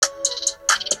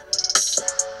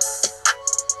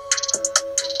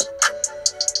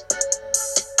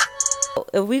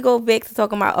If we go back to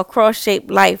talking about a cross-shaped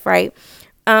life, right?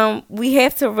 We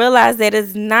have to realize that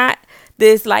it's not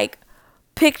this like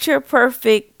picture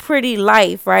perfect pretty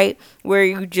life, right, where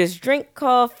you just drink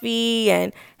coffee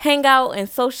and hang out and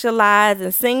socialize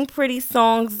and sing pretty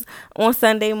songs on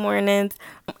Sunday mornings,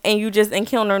 and you just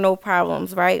encounter no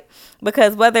problems, right?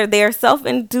 Because whether they're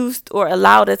self-induced or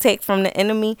allowed attack from the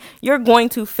enemy, you're going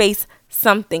to face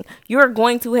something. You're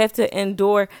going to have to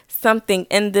endure something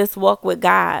in this walk with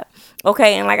God.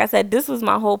 Okay, and like I said, this was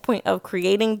my whole point of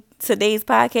creating today's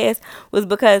podcast, was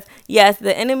because yes,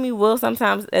 the enemy will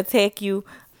sometimes attack you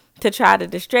to try to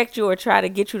distract you or try to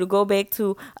get you to go back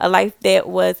to a life that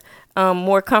was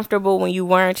more comfortable when you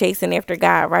weren't chasing after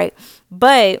God, right?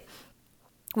 But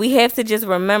we have to just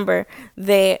remember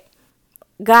that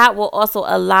God will also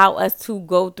allow us to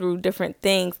go through different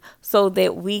things so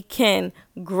that we can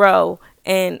grow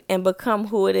and become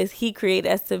who it is He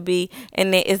created us to be.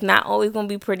 And that it's not always going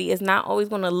to be pretty. It's not always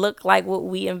going to look like what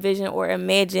we envision or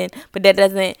imagine, but that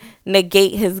doesn't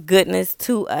negate His goodness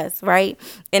to us, right?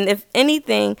 And if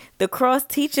anything, the cross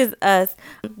teaches us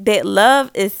that love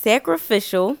is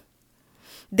sacrificial,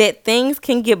 that things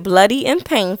can get bloody and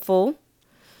painful,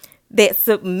 that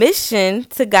submission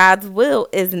to God's will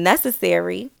is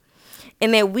necessary,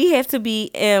 and that we have to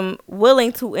be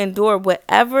willing to endure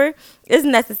whatever is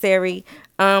necessary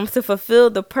to fulfill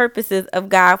the purposes of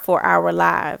God for our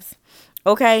lives.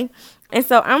 Okay? And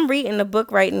so I'm reading a book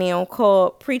right now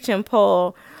called Preaching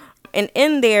Paul. And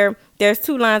in there's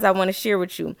two lines I want to share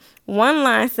with you. One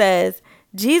line says,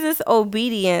 Jesus'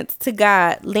 obedience to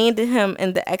God landed him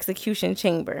in the execution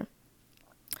chamber.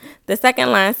 The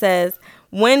second line says,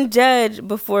 when judged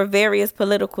before various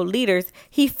political leaders,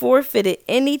 he forfeited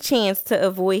any chance to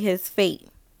avoid his fate.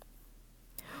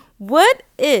 What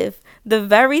if the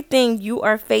very thing you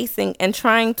are facing and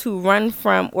trying to run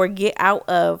from or get out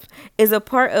of is a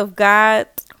part of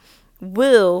God's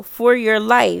will for your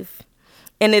life,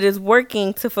 and it is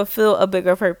working to fulfill a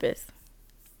bigger purpose?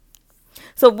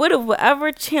 So what if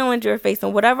whatever challenge you're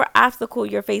facing, whatever obstacle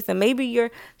you're facing, maybe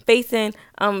you're facing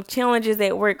challenges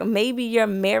at work, maybe your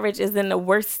marriage is in the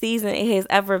worst season it has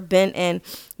ever been in,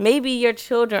 maybe your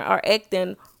children are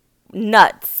acting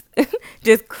nuts,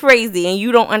 just crazy, and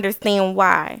you don't understand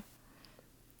why.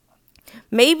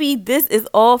 Maybe this is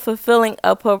all fulfilling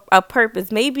a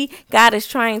purpose. Maybe God is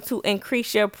trying to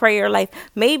increase your prayer life.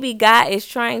 Maybe God is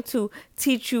trying to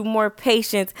teach you more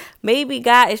patience. Maybe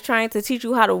God is trying to teach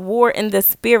you how to war in the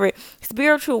spirit.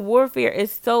 Spiritual warfare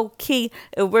is so key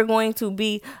if we're going to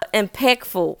be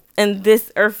impactful in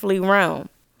this earthly realm.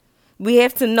 We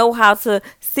have to know how to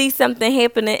see something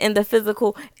happening in the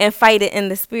physical and fight it in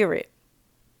the spirit.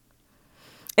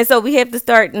 And so we have to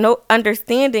start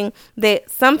understanding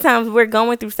that sometimes we're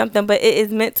going through something, but it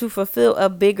is meant to fulfill a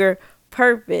bigger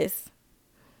purpose.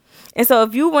 And so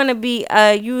if you want to be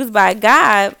used by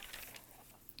God,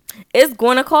 it's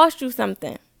going to cost you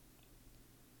something.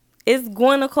 It's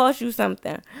going to cost you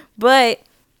something. But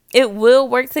it will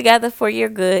work together for your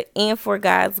good and for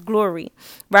God's glory,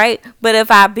 right? But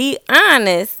if I be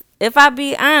honest,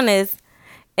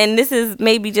 and this is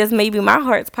maybe my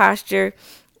heart's posture,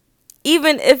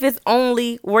 even if it's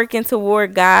only working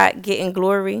toward God getting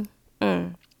glory,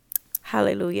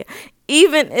 hallelujah.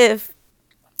 Even if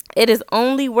it is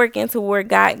only working toward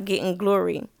God getting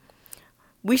glory,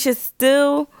 we should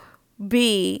still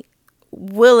be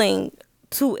willing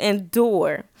to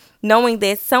endure, knowing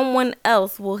that someone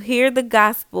else will hear the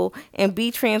gospel and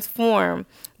be transformed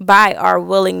by our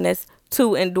willingness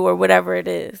to endure whatever it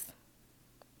is.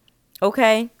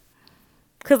 Okay?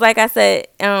 Because like I said,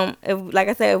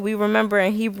 if we remember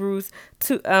in Hebrews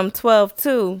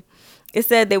 12:2, it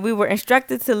said that we were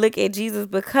instructed to look at Jesus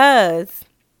because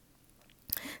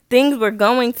things were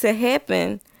going to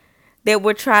happen that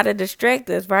would try to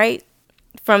distract us, right,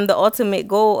 from the ultimate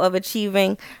goal of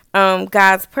achieving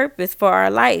God's purpose for our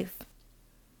life.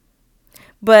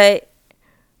 But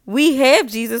we have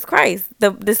Jesus Christ.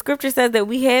 The scripture says that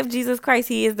we have Jesus Christ.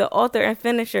 He is the author and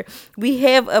finisher. We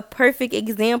have a perfect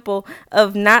example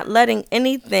of not letting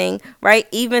anything, right,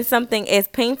 even something as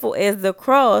painful as the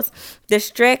cross,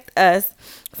 distract us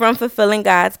from fulfilling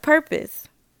God's purpose.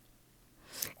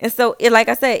 And so, like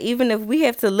I said, even if we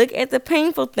have to look at the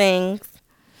painful things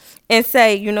and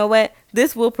say, you know what,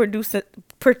 this will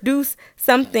produce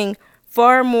something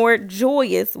far more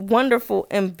joyous, wonderful,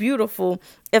 and beautiful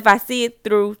if I see it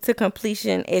through to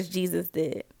completion as Jesus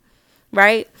did,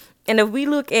 right? And if we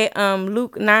look at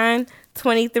Luke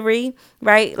 9:23,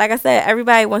 right? Like I said,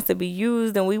 everybody wants to be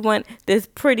used and we want this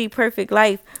pretty perfect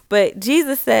life. But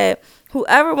Jesus said,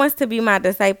 whoever wants to be my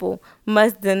disciple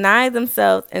must deny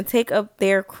themselves and take up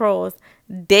their cross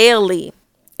daily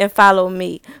and follow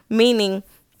me. Meaning,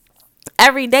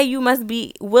 every day you must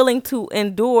be willing to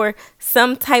endure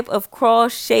some type of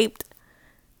cross shaped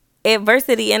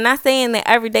adversity. And not saying that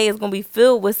every day is going to be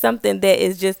filled with something that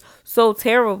is just so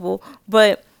terrible,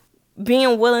 but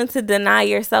being willing to deny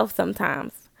yourself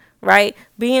sometimes, right?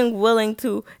 Being willing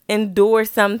to endure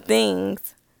some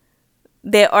things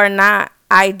that are not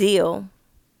ideal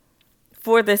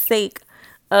for the sake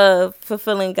of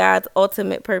fulfilling God's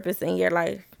ultimate purpose in your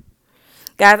life.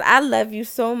 Guys, I love you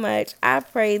so much. I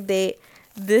pray that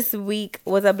this week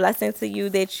was a blessing to you,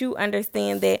 that you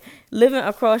understand that living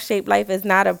a cross-shaped life is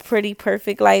not a pretty,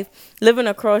 perfect life. Living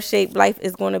a cross-shaped life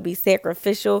is going to be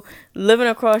sacrificial. Living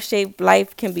a cross-shaped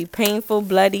life can be painful,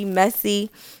 bloody, messy,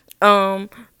 and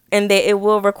that it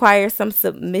will require some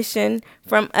submission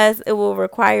from us. It will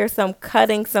require some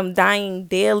cutting, some dying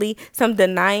daily, some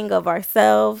denying of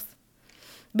ourselves,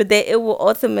 but that it will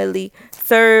ultimately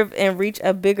serve and reach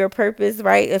a bigger purpose,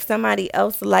 right? If somebody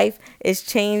else's life is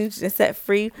changed and set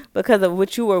free because of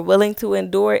what you were willing to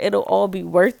endure, it'll all be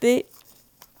worth it.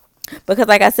 Because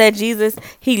like I said, Jesus,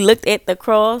 he looked at the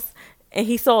cross and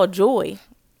he saw joy.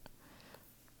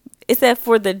 It said,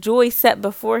 for the joy set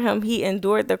before him, he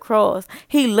endured the cross.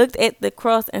 He looked at the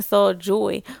cross and saw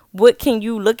joy. What can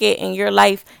you look at in your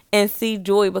life and see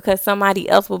joy because somebody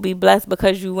else will be blessed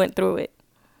because you went through it?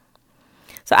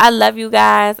 So I love you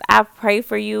guys. I pray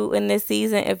for you in this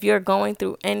season. If you're going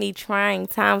through any trying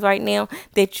times right now,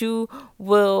 that you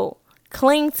will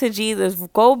cling to Jesus.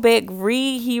 Go back,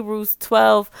 read Hebrews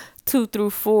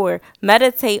 12:2-4.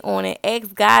 Meditate on it.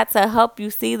 Ask God to help you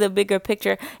see the bigger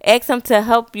picture. Ask him to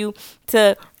help you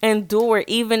to endure,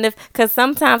 even if, because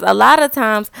sometimes, a lot of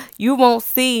times, you won't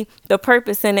see the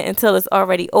purpose in it until it's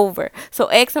already over.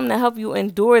 So ask him to help you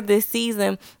endure this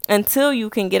season until you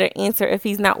can get an answer, if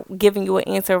he's not giving you an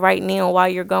answer right now while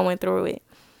you're going through it.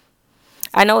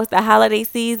 I know it's the holiday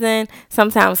season.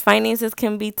 Sometimes finances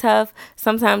can be tough.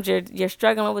 Sometimes you're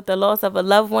struggling with the loss of a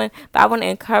loved one. But I want to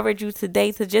encourage you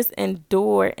today to just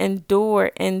endure.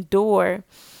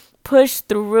 Push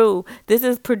through. This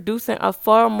is producing a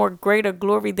far more greater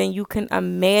glory than you can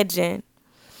imagine.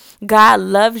 God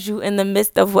loves you in the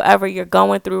midst of whatever you're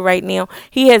going through right now.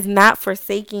 He has not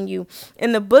forsaken you.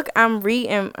 In the book I'm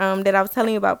reading, that I was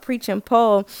telling you about, Preaching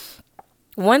Paul,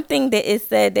 one thing that it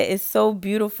said that is so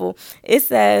beautiful, it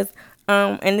says,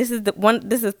 and this is the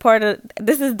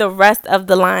rest of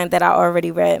the line that I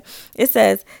already read. It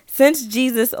says, since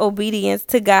Jesus' obedience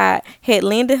to God had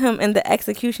landed him in the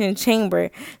execution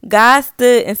chamber, God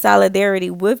stood in solidarity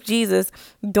with Jesus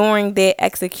during that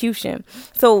execution.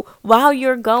 So while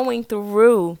you're going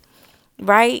through,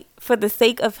 right, for the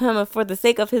sake of him and for the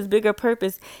sake of his bigger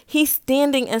purpose, he's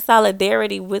standing in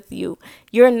solidarity with you.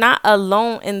 You're not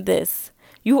alone in this.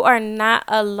 You are not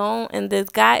alone in this.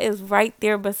 God is right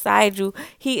there beside you.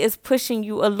 He is pushing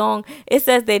you along. It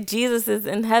says that Jesus is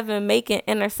in heaven making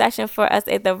intercession for us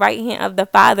at the right hand of the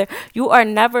Father. You are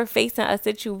never facing a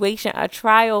situation, a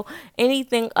trial,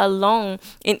 anything alone.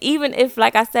 And even if,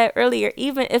 like I said earlier,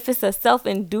 even if it's a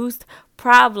self-induced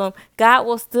problem, God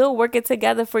will still work it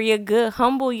together for your good.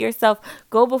 Humble yourself,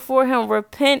 go before him,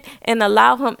 repent, and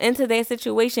allow him into that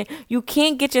situation. You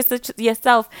can't get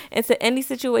yourself into any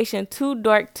situation too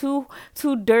dark, too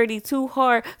dirty, too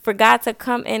hard for God to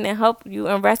come in and help you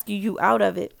and rescue you out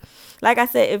of it. Like I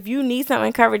said, if you need some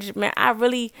encouragement, I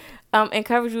really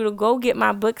encourage you to go get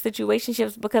my book,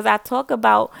 Situationships, because I talk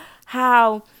about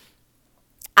how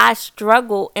I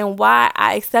struggled and why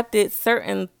I accepted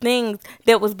certain things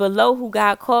that was below who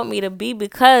God called me to be,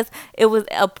 because it was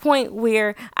a point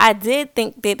where I did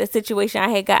think that the situation I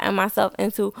had gotten myself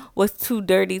into was too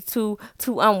dirty, too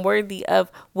unworthy of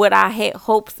what I had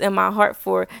hopes in my heart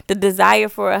for, the desire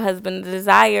for a husband, the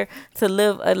desire to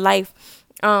live a life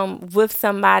with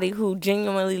somebody who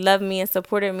genuinely loved me and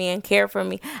supported me and cared for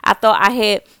me. I thought I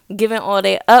had given all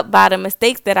that up by the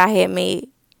mistakes that I had made.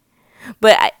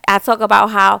 But I talk about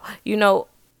how,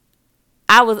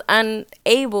 I was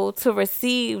unable to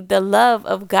receive the love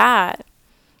of God.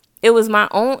 It was my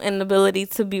own inability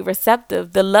to be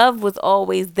receptive. The love was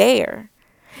always there.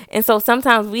 And so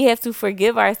sometimes we have to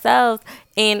forgive ourselves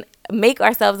and make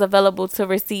ourselves available to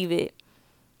receive it.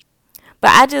 But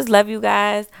I just love you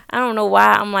guys. I don't know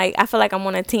why I feel like I'm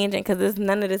on a tangent because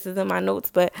none of this is in my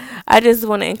notes. But I just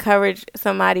want to encourage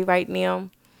somebody right now.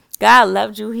 God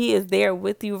loves you. He is there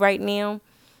with you right now.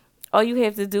 All you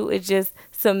have to do is just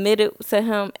submit it to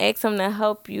him. Ask him to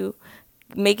help you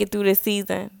make it through the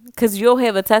season. Because you'll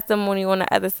have a testimony on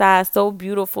the other side. So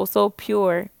beautiful, so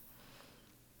pure.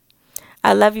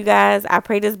 I love you guys. I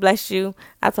pray this bless you.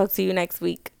 I'll talk to you next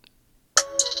week.